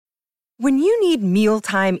When you need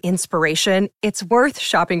mealtime inspiration, it's worth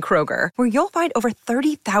shopping Kroger, where you'll find over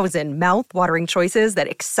 30,000 mouth-watering choices that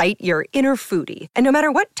excite your inner foodie. And no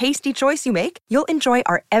matter what tasty choice you make, you'll enjoy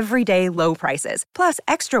our everyday low prices, plus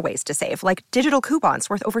extra ways to save, like digital coupons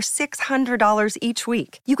worth over $600 each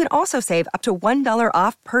week. You can also save up to $1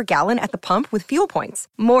 off per gallon at the pump with fuel points.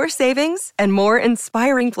 More savings and more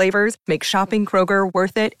inspiring flavors make shopping Kroger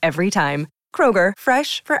worth it every time. Kroger,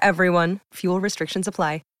 fresh for everyone. Fuel restrictions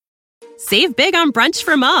apply. Save big on brunch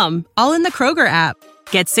for mom, all in the Kroger app.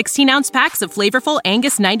 Get 16-ounce packs of flavorful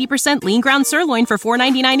Angus 90% lean ground sirloin for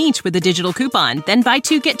 $4.99 each with a digital coupon. Then buy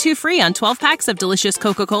 2, get 2 free on 12 packs of delicious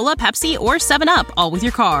Coca-Cola, Pepsi, or 7-Up, all with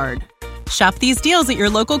your card. Shop these deals at your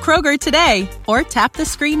local Kroger today, or tap the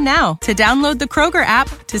screen now to download the Kroger app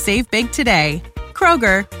to save big today.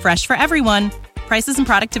 Kroger, fresh for everyone. Prices and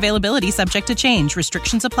product availability subject to change.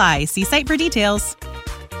 Restrictions apply. See site for details.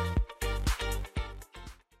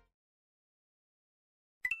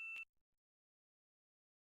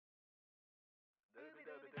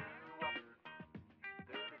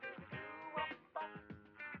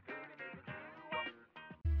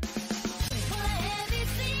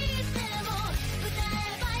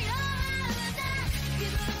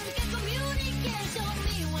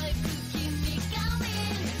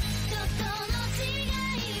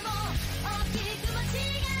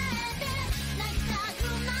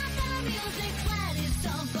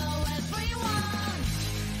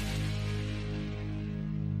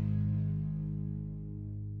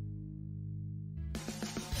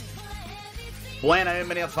 Buenas,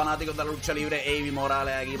 bienvenidos fanáticos de la lucha libre. Avi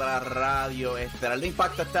Morales aquí para Radio Estelar de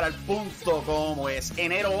Impacto Estelar.com. Es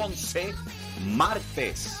enero 11,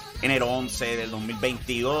 martes, enero 11 del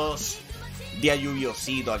 2022. Día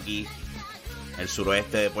lluviosito aquí en el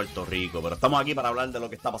suroeste de Puerto Rico. Pero estamos aquí para hablar de lo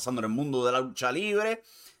que está pasando en el mundo de la lucha libre.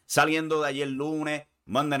 Saliendo de ayer lunes,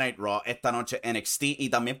 Monday Night Raw, esta noche NXT. Y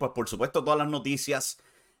también, pues por supuesto, todas las noticias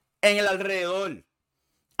en el alrededor.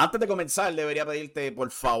 Antes de comenzar, debería pedirte, por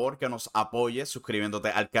favor, que nos apoyes suscribiéndote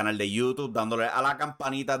al canal de YouTube, dándole a la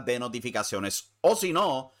campanita de notificaciones. O si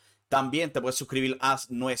no, también te puedes suscribir a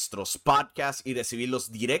nuestros podcasts y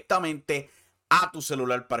recibirlos directamente a tu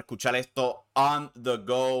celular para escuchar esto on the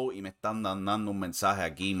go. Y me están dando un mensaje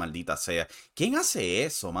aquí, maldita sea. ¿Quién hace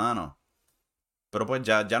eso, mano? Pero pues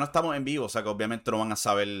ya no estamos en vivo, o sea que obviamente no van a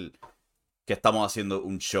saber que estamos haciendo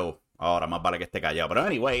un show. Ahora, más vale que esté callado. Pero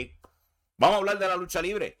anyway, vamos a hablar de la lucha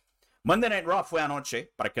libre. Monday Night Raw fue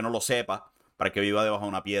anoche, para el que no lo sepa, para el que viva debajo de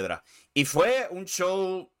una piedra. Y fue un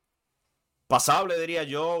show pasable, diría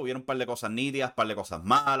yo. Hubieron un par de cosas nítidas, un par de cosas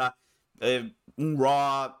malas. Un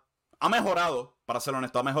Raw ha mejorado, para ser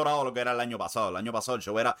honesto, ha mejorado lo que era el año pasado. El año pasado el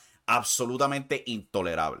show era absolutamente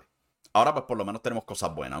intolerable. Ahora pues por lo menos tenemos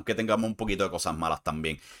cosas buenas, aunque tengamos un poquito de cosas malas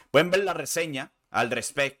también. Pueden ver la reseña al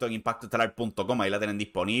respecto en impactoestelar.com. Ahí la tienen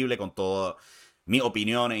disponible con todo, mis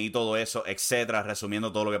opiniones y todo eso, etcétera,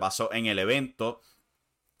 resumiendo todo lo que pasó en el evento.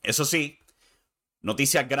 Eso sí,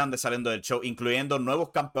 noticias grandes saliendo del show, incluyendo nuevos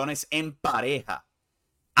campeones en pareja.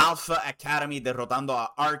 Alpha Academy derrotando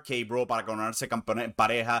a RK Bro para coronarse campeones en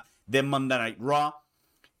pareja de Monday Night Raw.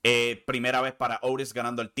 Primera vez para Otis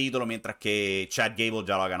ganando el título, mientras que Chad Gable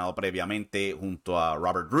ya lo ha ganado previamente junto a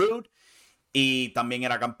Robert Roode. Y también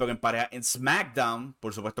era campeón en pareja en SmackDown,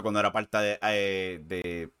 por supuesto, cuando era parte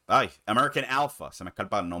de American Alpha. Se me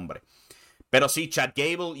escapa el nombre. Pero sí, Chad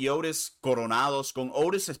Gable y Otis coronados, con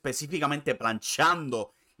Otis específicamente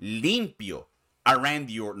planchando limpio a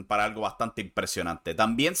Randy Orton para algo bastante impresionante.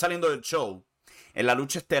 También saliendo del show, en la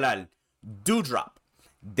lucha estelar, Doudrop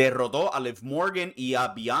derrotó a Liv Morgan y a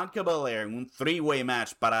Bianca Belair en un three-way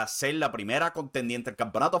match para ser la primera contendiente al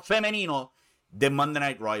campeonato femenino de Monday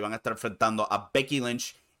Night Raw. Y van a estar enfrentando a Becky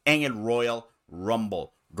Lynch en el Royal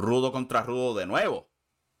Rumble. Rudo contra rudo de nuevo.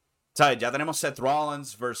 ¿Sabes? Ya tenemos Seth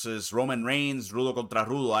Rollins versus Roman Reigns, rudo contra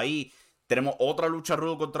rudo ahí. Tenemos otra lucha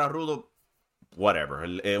rudo contra rudo.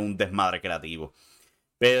 Whatever, es un desmadre creativo.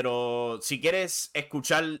 Pero si quieres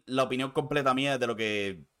escuchar la opinión completa mía de lo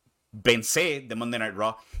que pensé de Monday Night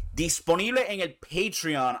Raw, disponible en el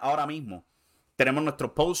Patreon ahora mismo. Tenemos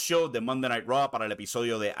nuestro post-show de Monday Night Raw para el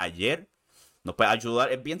episodio de ayer. Nos puede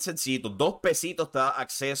ayudar, es bien sencillito. 2 pesitos te da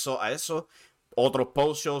acceso a eso. Otros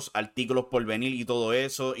post-shows, artículos por venir y todo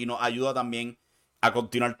eso. Y nos ayuda también a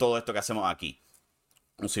continuar todo esto que hacemos aquí.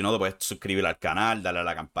 O si no, te puedes suscribir al canal, darle a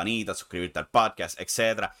la campanita, suscribirte al podcast,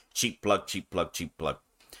 etc. Cheap plug, cheap plug, cheap plug.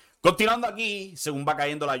 Continuando aquí, según va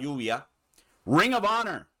cayendo la lluvia, Ring of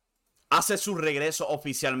Honor hace su regreso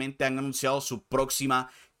oficialmente. Han anunciado su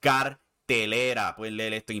próxima cartelera. Pueden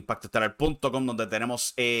leer esto en impactoestelar.com, donde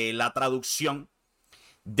tenemos la traducción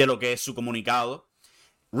de lo que es su comunicado.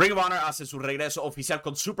 Ring of Honor hace su regreso oficial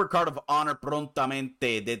con Supercard of Honor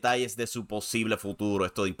prontamente. Detalles de su posible futuro.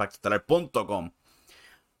 Esto de ImpactStellar.com.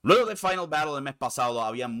 Luego del Final Battle del mes pasado,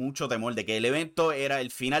 había mucho temor de que el evento era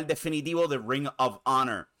el final definitivo de Ring of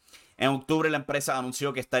Honor. En octubre, la empresa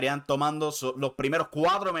anunció que estarían tomando los primeros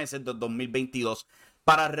 4 meses del 2022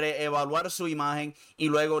 para reevaluar su imagen y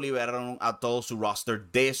luego liberaron a todo su roster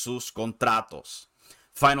de sus contratos.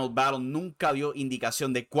 Final Battle nunca dio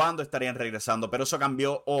indicación de cuándo estarían regresando, pero eso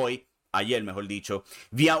cambió ayer mejor dicho,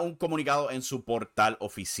 vía un comunicado en su portal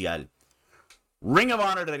oficial. Ring of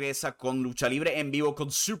Honor regresa con lucha libre en vivo con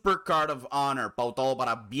Supercard of Honor, pautado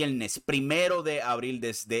para viernes 1 de abril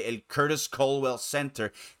desde el Curtis Culwell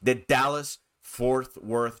Center de Dallas, Fort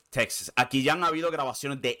Worth, Texas. Aquí ya han habido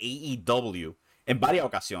grabaciones de AEW en varias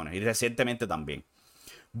ocasiones y recientemente también.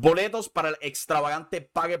 Boletos para el extravagante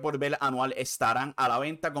pague por ver anual estarán a la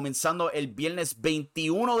venta comenzando el viernes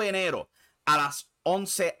 21 de enero a las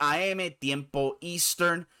 11 a.m. tiempo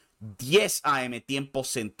Eastern, 10 a.m. tiempo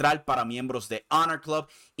central para miembros de Honor Club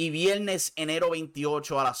y viernes enero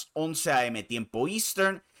 28 a las 11 a.m. tiempo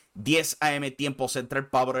Eastern, 10 a.m. tiempo central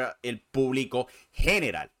para el público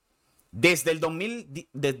general. Desde el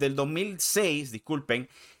 2006,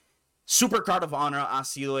 Supercard of Honor ha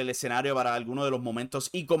sido el escenario para algunos de los momentos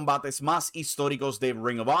y combates más históricos de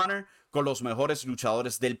Ring of Honor con los mejores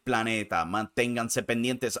luchadores del planeta. Manténganse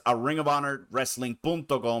pendientes a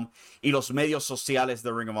ringofhonorwrestling.com y los medios sociales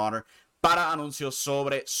de Ring of Honor para anuncios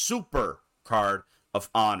sobre Supercard of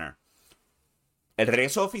Honor. El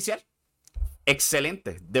regreso oficial,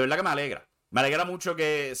 excelente, de verdad que me alegra. Me alegra mucho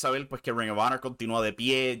saber pues, que Ring of Honor continúa de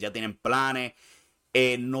pie, ya tienen planes.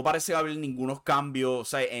 No parece haber ningunos cambios, o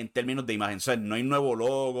sea, en términos de imagen. O sea, no hay nuevo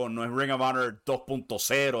logo, no es Ring of Honor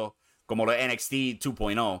 2.0 como lo de NXT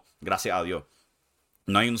 2.0, gracias a Dios.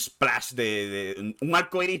 No hay un splash de un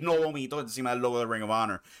arco iris no vomito encima del logo de Ring of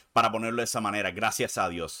Honor para ponerlo de esa manera, gracias a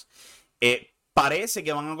Dios. Parece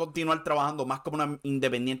que van a continuar trabajando más como una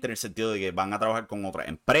independiente en el sentido de que van a trabajar con otras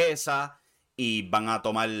empresas y van a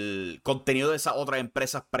tomar contenido de esas otras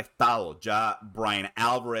empresas prestados. Ya Brian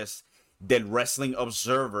Alvarez del Wrestling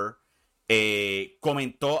Observer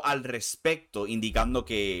comentó al respecto, indicando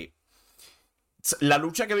que la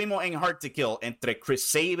lucha que vimos en Hard to Kill entre Chris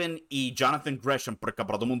Sabin y Jonathan Gresham por el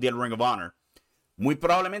Campeonato Mundial Ring of Honor muy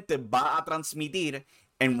probablemente va a transmitir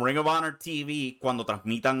en Ring of Honor TV cuando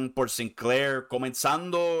transmitan por Sinclair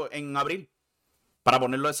comenzando en abril, para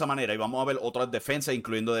ponerlo de esa manera. Y vamos a ver otras defensas,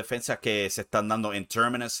 incluyendo defensas que se están dando en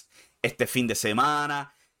Terminus este fin de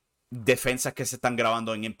semana, defensas que se están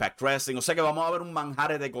grabando en Impact Wrestling. O sea que vamos a ver un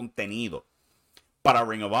manjar de contenido para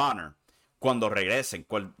Ring of Honor cuando regresen,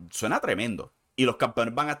 cual suena tremendo. Y los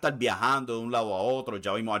campeones van a estar viajando de un lado a otro.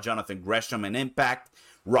 Ya vimos a Jonathan Gresham en Impact.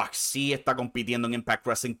 Roxy está compitiendo en Impact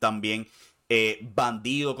Wrestling también.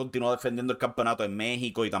 Bandido continúa defendiendo el campeonato en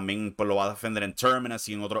México y también pues, lo va a defender en Terminus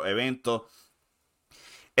y en otros eventos.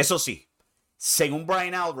 Eso sí, según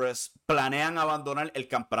Brian Alvarez, planean abandonar el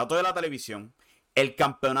campeonato de la televisión, el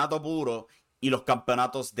campeonato puro y los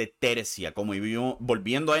campeonatos de tercia. Como vimos,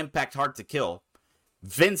 volviendo a Impact Hard to Kill,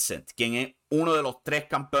 Vincent, quien es uno de los 3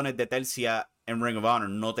 campeones de tercia en Ring of Honor,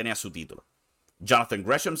 no tenía su título. Jonathan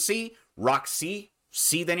Gresham sí, Roxy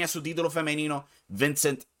sí tenía su título femenino,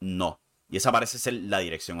 Vincent no. Y esa parece ser la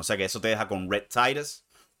dirección. O sea que eso te deja con Red Titus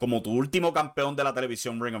como tu último campeón de la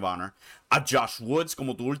televisión Ring of Honor, a Josh Woods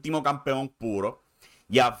como tu último campeón puro,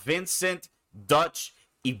 y a Vincent, Dutch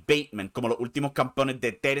y Bateman como los últimos campeones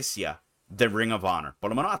de tercia de Ring of Honor. Por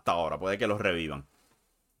lo menos hasta ahora, puede que los revivan.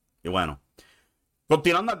 Y bueno,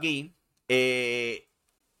 continuando aquí, esto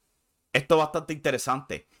es bastante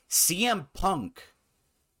interesante. CM Punk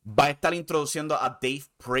va a estar introduciendo a Dave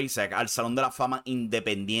Prazak al Salón de la Fama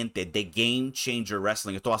Independiente de Game Changer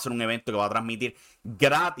Wrestling. Esto va a ser un evento que va a transmitir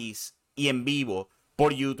gratis y en vivo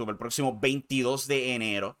por YouTube el próximo 22 de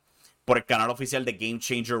enero por el canal oficial de Game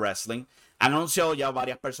Changer Wrestling. Han anunciado ya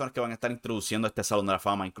varias personas que van a estar introduciendo a este Salón de la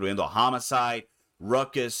Fama, incluyendo a Homicide,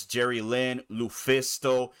 Ruckus, Jerry Lynn,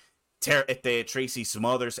 Lufisto, Tracy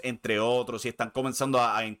Smothers, entre otros. Y están comenzando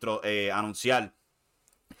a anunciar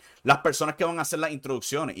las personas que van a hacer las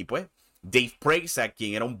introducciones. Y pues, Dave Prazak,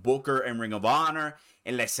 quien era un booker en Ring of Honor,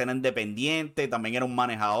 en la escena independiente, también era un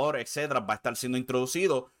manejador, etc., va a estar siendo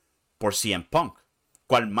introducido por CM Punk,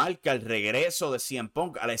 cual marca el regreso de CM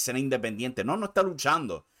Punk a la escena independiente. No está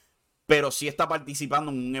luchando, pero sí está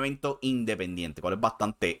participando en un evento independiente, cual es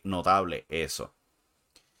bastante notable eso.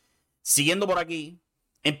 Siguiendo por aquí,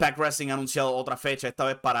 Impact Wrestling ha anunciado otra fecha, esta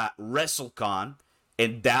vez para WrestleCon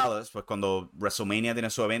en Dallas. Pues cuando WrestleMania tiene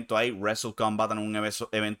su evento ahí, WrestleCon va a tener un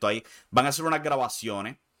evento ahí. Van a hacer unas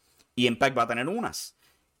grabaciones y Impact va a tener unas.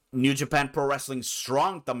 New Japan Pro Wrestling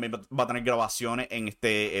Strong también va a tener grabaciones en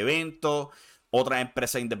este evento. Otras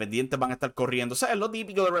empresas independientes van a estar corriendo. O sea, es lo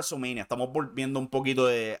típico de WrestleMania. Estamos volviendo un poquito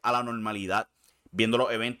a la normalidad. Viendo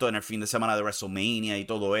los eventos en el fin de semana de WrestleMania y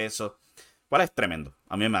todo eso. Pues es tremendo.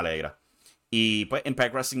 A mí me alegra. Y pues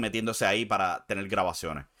Impact Wrestling metiéndose ahí para tener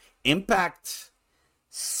grabaciones. Impact,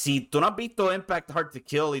 si tú no has visto Impact Hard to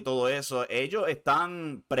Kill y todo eso, ellos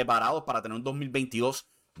están preparados para tener un 2022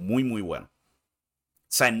 muy, muy bueno.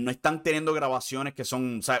 O sea, no están teniendo grabaciones que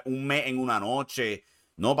son, o sea, un mes en una noche.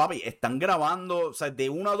 No, papi, están grabando, o sea, de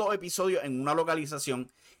 1 a 2 episodios en una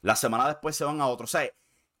localización. La semana después se van a otro. O sea,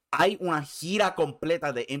 hay una gira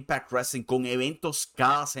completa de Impact Wrestling con eventos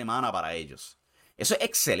cada semana para ellos. Eso es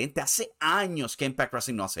excelente. Hace años que Impact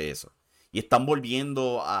Wrestling no hace eso. Y están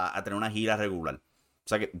volviendo a tener una gira regular. O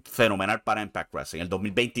sea, que fenomenal para Impact Wrestling. El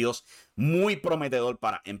 2022, muy prometedor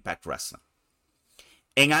para Impact Wrestling.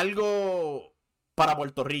 En algo para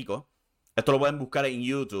Puerto Rico, esto lo pueden buscar en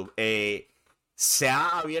YouTube, se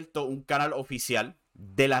ha abierto un canal oficial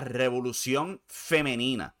de la Revolución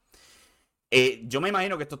Femenina. Yo me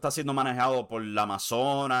imagino que esto está siendo manejado por la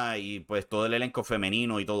Amazona y pues todo el elenco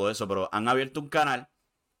femenino y todo eso, pero han abierto un canal,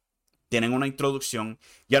 tienen una introducción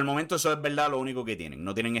y al momento eso es verdad lo único que tienen.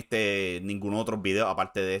 No tienen ningún otro video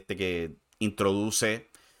aparte de este que introduce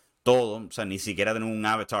todo, o sea, ni siquiera tienen un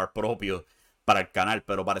avatar propio para el canal,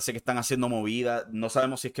 pero parece que están haciendo movidas. No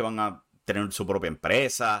sabemos si es que van a tener su propia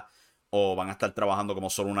empresa o van a estar trabajando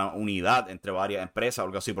como solo una unidad entre varias empresas o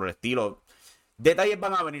algo así por el estilo. Detalles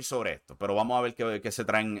van a venir sobre esto, pero vamos a ver qué se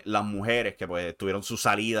traen las mujeres que pues tuvieron su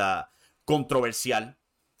salida controversial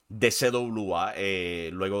de CWA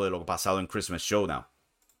luego de lo pasado en Christmas Showdown.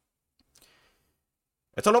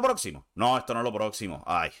 ¿Esto es lo próximo? No, esto no es lo próximo.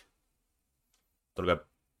 Ay.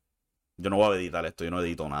 Yo no voy a editar esto, yo no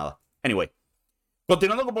edito nada. Anyway.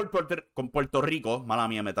 Continuando con Puerto Rico. Mala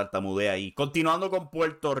mía, me tartamudeé ahí. Continuando con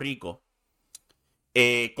Puerto Rico.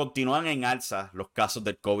 Continúan en alza los casos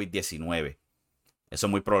del COVID-19. Eso es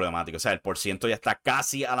muy problemático. O sea, el porciento ya está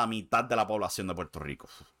casi a la mitad de la población de Puerto Rico.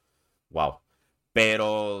 Wow.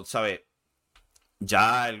 Pero, ¿sabes?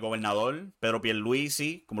 Ya el gobernador, Pedro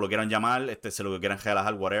Pierluisi, como lo quieran llamar, se lo quieran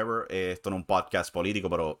relajar, whatever. Esto no es un podcast político,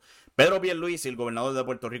 pero Pedro Pierluisi, el gobernador de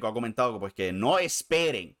Puerto Rico, ha comentado que, pues, que no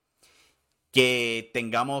esperen que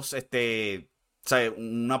tengamos ¿sabes?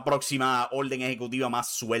 Una próxima orden ejecutiva más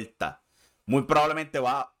suelta. Muy probablemente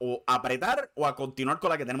va o a apretar o a continuar con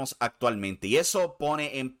la que tenemos actualmente. Y eso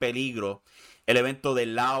pone en peligro el evento de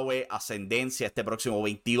Laue Ascendencia este próximo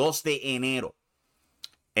 22 de enero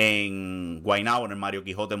en Guaynabo, en el Mario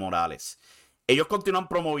Quijote Morales. Ellos continúan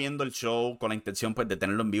promoviendo el show con la intención pues, de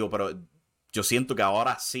tenerlo en vivo, pero yo siento que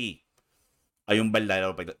ahora sí hay un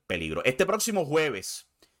verdadero peligro. Este próximo jueves,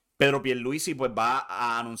 Pedro Pierluisi pues, va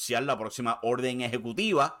a anunciar la próxima orden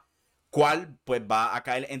ejecutiva, cual pues va a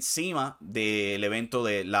caer encima del evento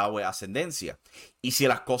de Laue Ascendencia. Y si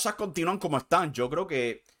las cosas continúan como están, yo creo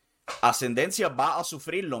que Ascendencia va a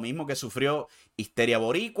sufrir lo mismo que sufrió Histeria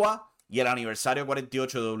Boricua y el aniversario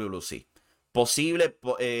 48 de WLC.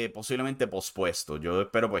 Posiblemente pospuesto. Yo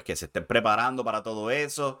espero pues que se estén preparando para todo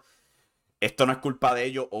eso. Esto no es culpa de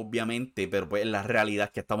ellos, obviamente, pero pues es la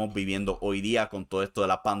realidad que estamos viviendo hoy día con todo esto de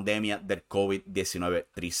la pandemia del COVID-19,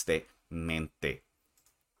 tristemente.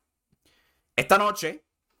 Esta noche,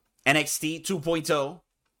 NXT 2.0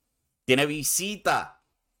 tiene visita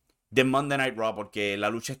de Monday Night Raw porque la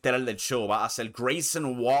lucha estelar del show va a ser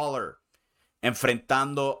Grayson Waller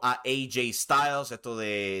enfrentando a AJ Styles. Esto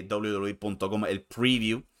de WWE.com, el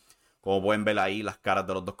preview. Como pueden ver ahí las caras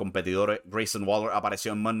de los dos competidores. Grayson Waller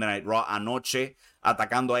apareció en Monday Night Raw anoche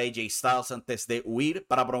atacando a AJ Styles antes de huir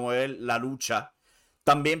para promover la lucha.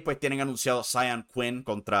 También pues tienen anunciado Cyan Quinn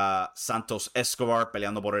contra Santos Escobar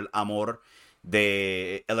peleando por el amor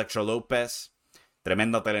de Elektra Lopez.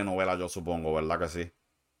 Tremenda telenovela, yo supongo, ¿verdad que sí?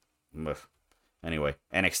 Anyway,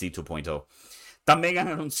 NXT 2.0. También han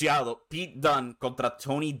anunciado Pete Dunne contra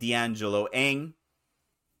Tony D'Angelo en...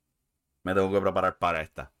 Me tengo que preparar para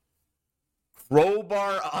esta.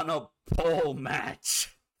 Crowbar on a pole match.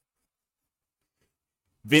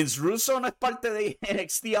 Vince Russo no es parte de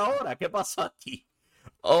NXT ahora. ¿Qué pasó aquí?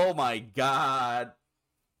 Oh my God.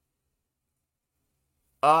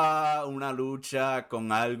 Una lucha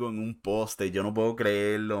con algo en un poste. Yo no puedo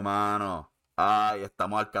creerlo, mano. Ay,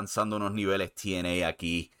 estamos alcanzando unos niveles TNA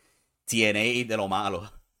aquí. TNA de lo malo.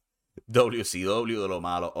 WCW de lo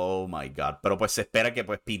malo. Oh my God. Pero pues se espera que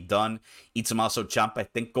pues Pete Dunne y Tommaso Ciampa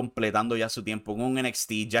estén completando ya su tiempo en un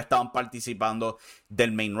NXT. Ya estaban participando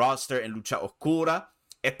del main roster en lucha oscura.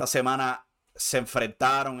 Esta semana se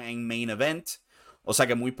enfrentaron en main event. O sea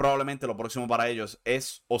que muy probablemente lo próximo para ellos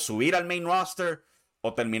es o subir al main roster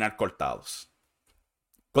o terminar cortados.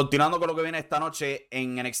 Continuando con lo que viene esta noche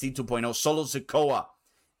en NXT 2.0, Solo Sikoa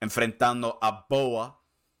enfrentando a Boa.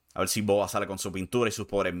 A ver si Boa sale con su pintura y sus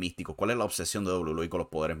poderes místicos. ¿Cuál es la obsesión de WWE con los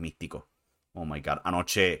poderes místicos? Oh my God.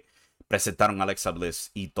 Anoche presentaron a Alexa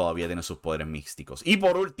Bliss y todavía tiene sus poderes místicos. Y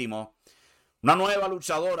por último, una nueva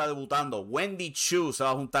luchadora debutando. Wendy Chu se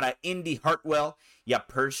va a juntar a Indy Hartwell y a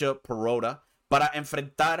Persia Perota para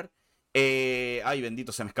enfrentar... ay,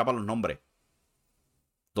 bendito, se me escapan los nombres.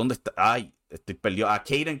 ¿Dónde está? Ay, estoy perdido. A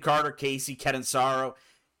Kaden Carter, Casey Catanzaro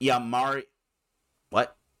y a Mari... What?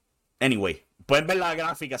 Anyway, pueden ver la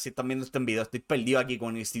gráfica si están viendo este video. Estoy perdido aquí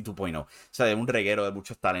con NXT 2.0. O sea, de un reguero de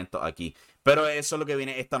muchos talentos aquí. Pero eso es lo que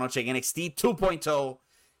viene esta noche en NXT 2.0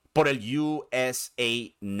 por el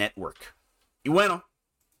USA Network. Y bueno,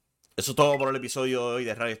 eso es todo por el episodio de hoy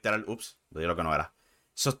de Radio Estelar. Ups, lo dije lo que no era.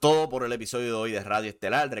 Eso es todo por el episodio de hoy de Radio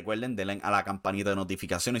Estelar. Recuerden, denle a la campanita de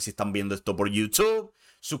notificaciones si están viendo esto por YouTube.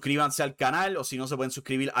 Suscríbanse al canal o si no se pueden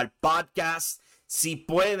suscribir al podcast. Si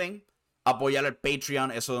pueden apoyar el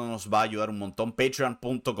Patreon, eso nos va a ayudar un montón.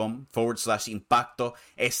 Patreon.com/Impacto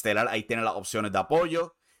Estelar. Ahí tienen las opciones de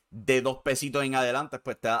apoyo. De $2 en adelante,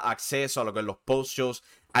 pues te da acceso a lo que es los post-shows,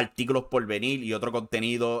 artículos por venir y otro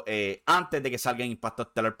contenido antes de que salga en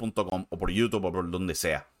impactoestelar.com o por YouTube o por donde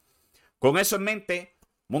sea. Con eso en mente,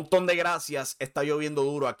 un montón de gracias. Está lloviendo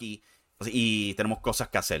duro aquí y tenemos cosas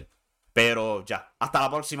que hacer. Pero ya, hasta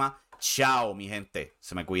la próxima. Chao, mi gente.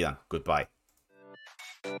 Se me cuidan. Goodbye.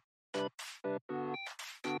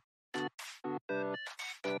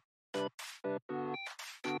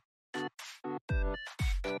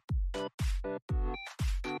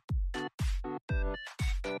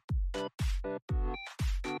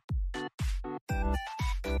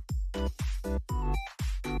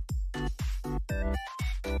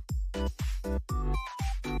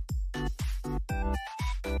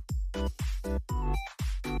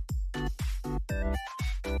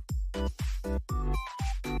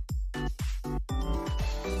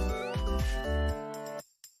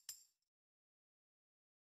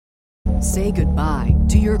 Say goodbye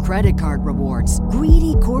to your credit card rewards.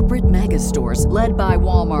 Greedy corporate mega stores, led by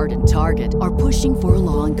Walmart and Target, are pushing for a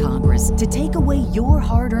law in Congress to take away your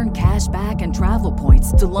hard-earned cash back and travel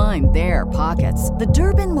points to line their pockets. The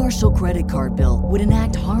Durbin-Marshall credit card bill would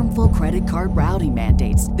enact harmful credit card routing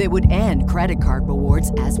mandates that would end credit card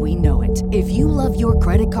rewards as we know it. If you love your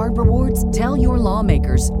credit card rewards, tell your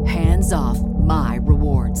lawmakers, hands off my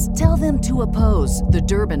rewards. Tell them to oppose the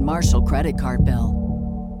Durbin-Marshall credit card bill.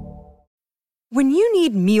 When you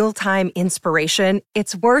need mealtime inspiration,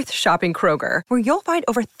 it's worth shopping Kroger, where you'll find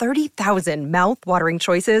over 30,000 mouth-watering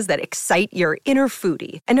choices that excite your inner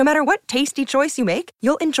foodie. And no matter what tasty choice you make,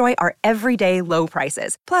 you'll enjoy our everyday low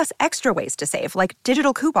prices, plus extra ways to save, like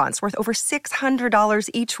digital coupons worth over $600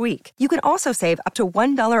 each week. You can also save up to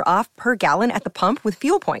 $1 off per gallon at the pump with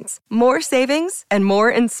fuel points. More savings and more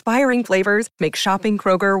inspiring flavors make shopping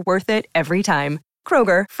Kroger worth it every time.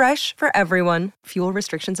 Kroger, fresh for everyone. Fuel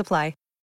restrictions apply.